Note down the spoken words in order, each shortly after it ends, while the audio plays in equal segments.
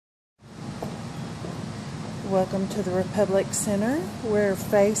Welcome to the Republic Center. We're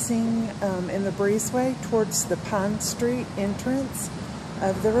facing in the breezeway towards the Pine Street entrance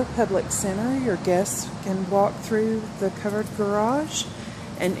of the Republic Center. Your guests can walk through the covered garage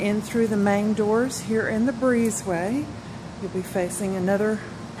and in through the main doors here in the breezeway. You'll be facing another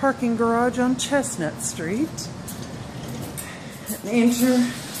parking garage on Chestnut Street. And enter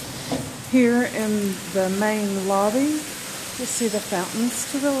here in the main lobby. You'll see the fountains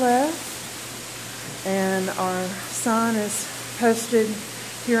to the left. And our sign is posted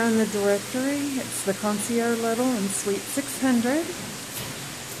here on the directory. It's the concierge level in Suite 600.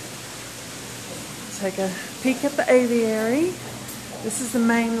 Take a peek at the aviary. This is the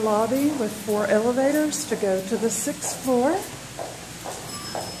main lobby with 4 elevators to go to the 6th floor.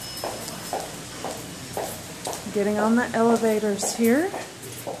 Getting on the elevators here,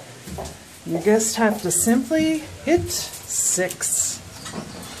 you just have to simply hit 6.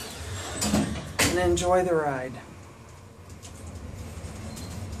 And enjoy the ride.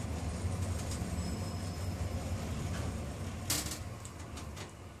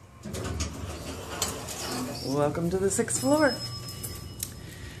 Welcome to the 6th floor.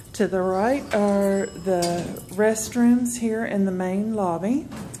 To the right are the restrooms here in the main lobby.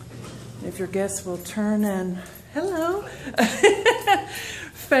 If your guests will turn and, hello,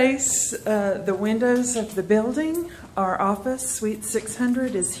 face the windows of the building. Our office, Suite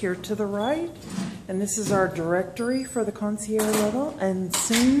 600, is here to the right. And this is our directory for the concierge level. And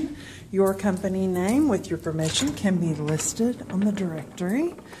soon, your company name, with your permission, can be listed on the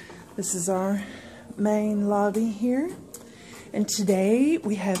directory. This is our main lobby here. And today,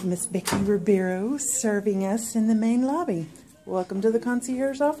 we have Miss Becky Ribeiro serving us in the main lobby. Welcome to the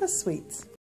Concierge Office Suites.